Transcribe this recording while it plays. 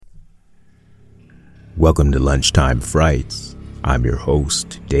Welcome to Lunchtime Frights. I'm your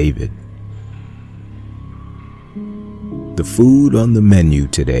host, David. The food on the menu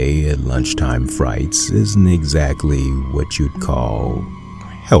today at Lunchtime Frights isn't exactly what you'd call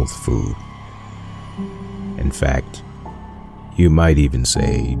health food. In fact, you might even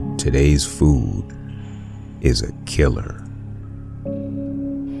say today's food is a killer.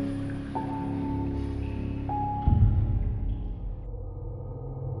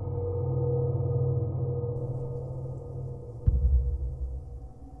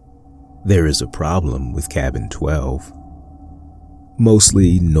 There is a problem with Cabin 12.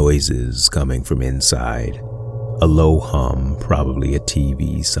 Mostly noises coming from inside. A low hum, probably a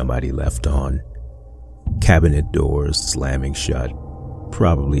TV somebody left on. Cabinet doors slamming shut.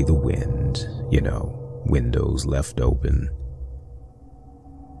 Probably the wind, windows left open.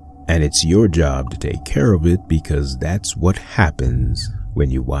 And it's your job to take care of it because that's what happens when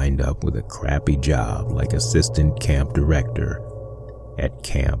you wind up with a crappy job like assistant camp director at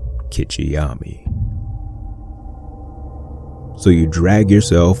Camp Kichiyami. So you drag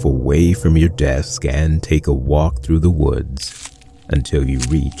yourself away from your desk and take a walk through the woods until you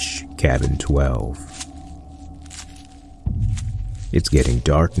reach Cabin 12. It's getting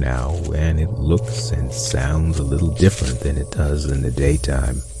dark now, and it looks and sounds a little different than it does in the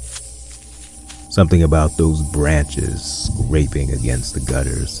daytime. Something about those branches scraping against the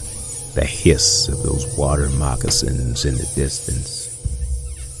gutters, the hiss of those water moccasins in the distance.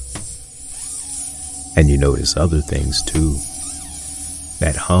 And you notice other things too.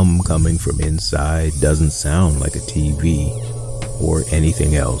 That hum coming from inside doesn't sound like a TV or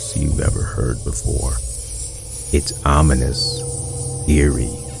anything else you've ever heard before. It's ominous,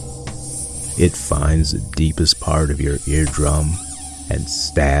 eerie. It finds the deepest part of your eardrum and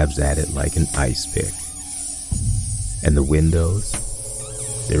stabs at it like an ice pick. And the windows,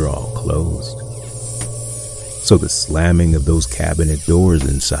 they're all closed. So the slamming of those cabinet doors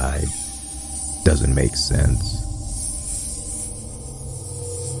inside doesn't make sense.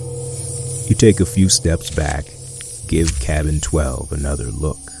 You take a few steps back, give Cabin 12 another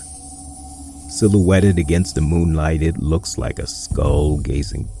look. Silhouetted against the moonlight, it looks like a skull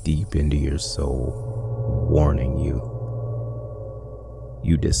gazing deep into your soul, warning you.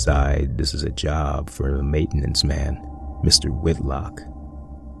 You decide this is a job for a maintenance man, Mr. Whitlock.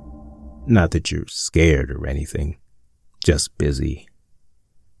 Not that you're scared or anything, just busy.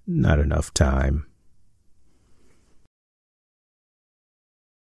 Not enough time.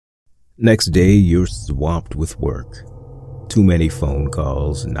 Next day, you're swamped with work. Too many phone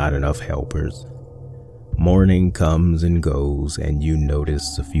calls, not enough helpers. Morning comes and goes, and you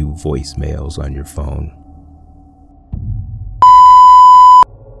notice a few voicemails on your phone.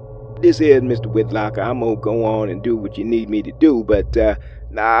 This is Mr. Whitlock. I'm gonna go on and do what you need me to do, but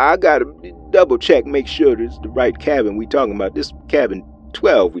I gotta double check, make sure it's the right cabin we talking about. This Cabin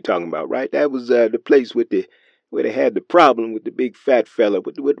 12 we talking about, right? That was the place with where they had the problem with the big fat fella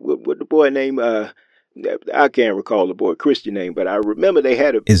with the boy named I can't recall the boy Christian name, but I remember they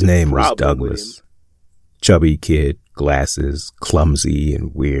had His name was problem Douglas. Chubby kid, glasses, clumsy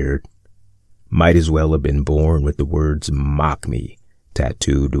and weird. Might as well have been born with the words "mock me"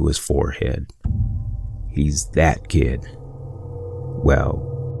 tattooed to his forehead. He's that kid.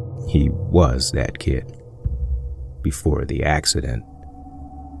 Well, he was that kid before the accident.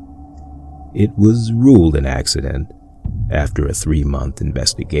 It was ruled an accident after a 3-month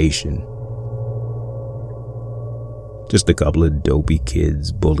investigation. Just a couple of dopey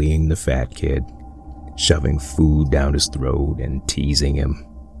kids bullying the fat kid, shoving food down his throat and teasing him.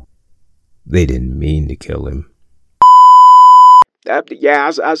 They didn't mean to kill him.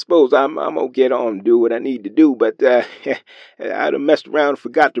 I suppose I'm gonna get on and do what I need to do, but I'd have messed around and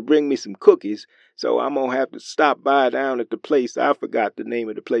forgot to bring me some cookies, so I'm gonna have to stop by down at the place. I forgot the name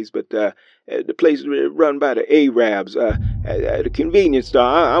of the place, but the place run by the Arabs, at the convenience store.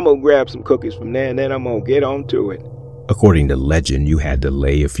 I'm gonna grab some cookies from there, and then I'm gonna get on to it. According to legend, you had to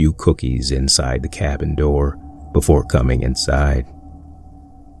lay a few cookies inside the cabin door before coming inside.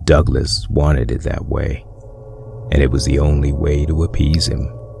 Douglas wanted it that way. And it was the only way to appease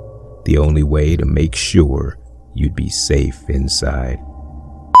him, the only way to make sure you'd be safe inside.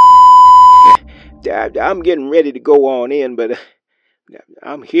 I'm getting ready to go on in, but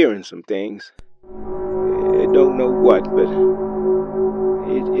I'm hearing some things. I don't know what, but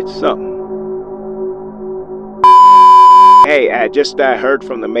it's something. Hey, I just heard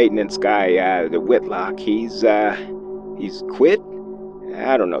from the maintenance guy, the Whitlock. He's quit?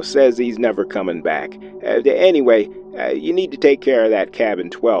 I don't know, says he's never coming back. Anyway, you need to take care of that Cabin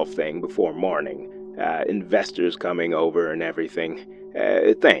 12 thing before morning. Investors coming over and everything.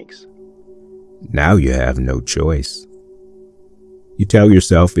 Thanks. Now you have no choice. You tell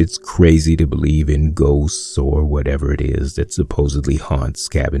yourself it's crazy to believe in ghosts or whatever it is that supposedly haunts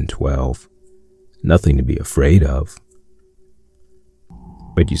Cabin 12. Nothing to be afraid of.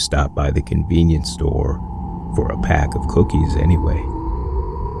 But you stop by the convenience store for a pack of cookies anyway.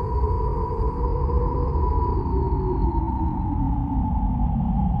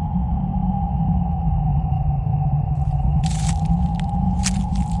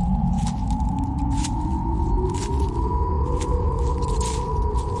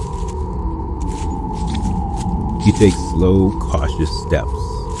 You take slow, cautious steps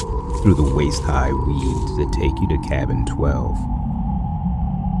through the waist-high weeds that take you to Cabin 12.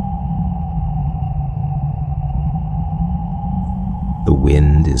 The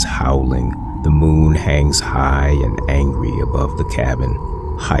wind is howling. The moon hangs high and angry above the cabin,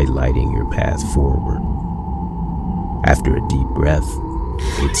 highlighting your path forward. After a deep breath,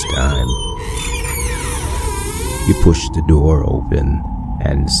 it's time. You push the door open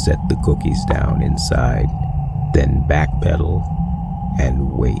and set the cookies down inside, then backpedal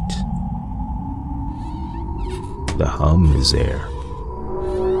and wait. The hum is there,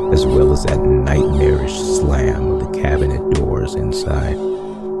 as well as that nightmarish slam of the cabinet doors inside.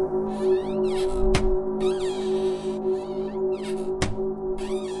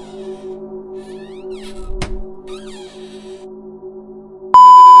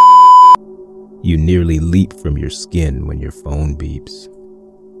 You nearly leap from your skin when your phone beeps.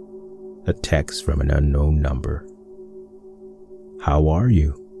 A text from an unknown number. How are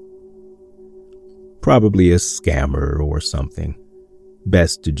you? Probably a scammer or something.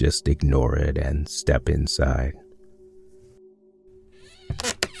 Best to just ignore it and step inside.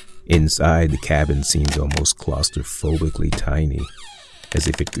 Inside, the cabin seems almost claustrophobically tiny, as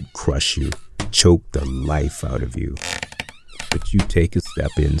if it could crush you, choke the life out of you. But you take a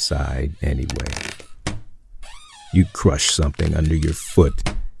step inside anyway. You crush something under your foot.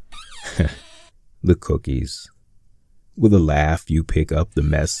 The cookies. With a laugh, you pick up the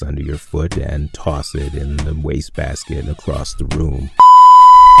mess under your foot and toss it in the wastebasket across the room.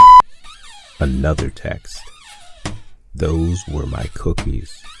 Another text. Those were my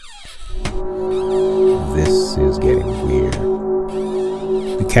cookies. This is getting weird.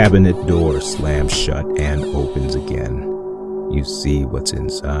 The cabinet door slams shut and opens again. You see what's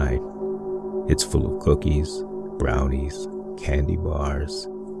inside. It's full of cookies, brownies, candy bars,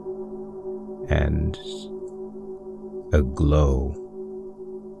 and a glow.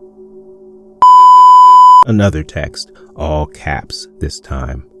 Another text, all caps this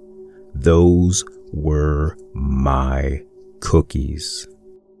time. Those were my cookies.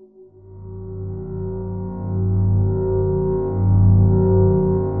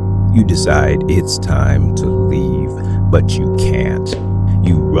 You decide it's time to leave, but you can't.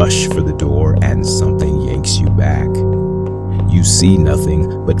 You rush for the door and something yanks you back. You see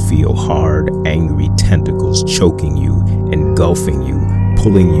nothing but feel hard, angry tentacles choking you, engulfing you,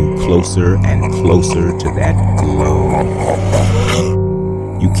 pulling you closer and closer to that glow.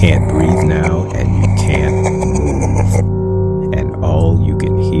 You can't breathe now and you can't move. And all you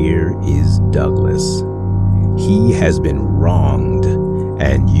can hear is Douglas. He has been wronged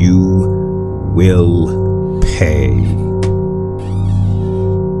and you will pay.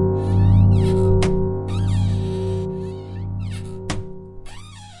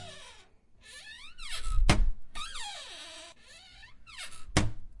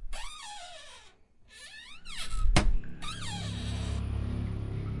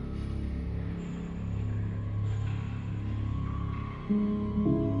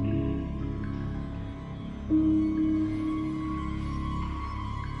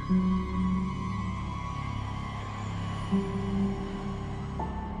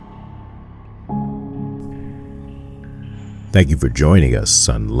 Thank you for joining us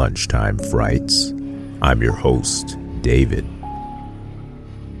on Lunchtime Frights. I'm your host, David.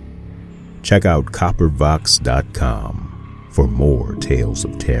 Check out coppervox.com for more tales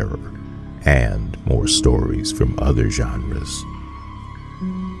of terror and more stories from other genres.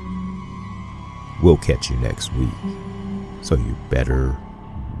 We'll catch you next week, so you better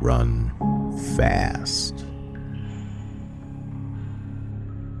run fast.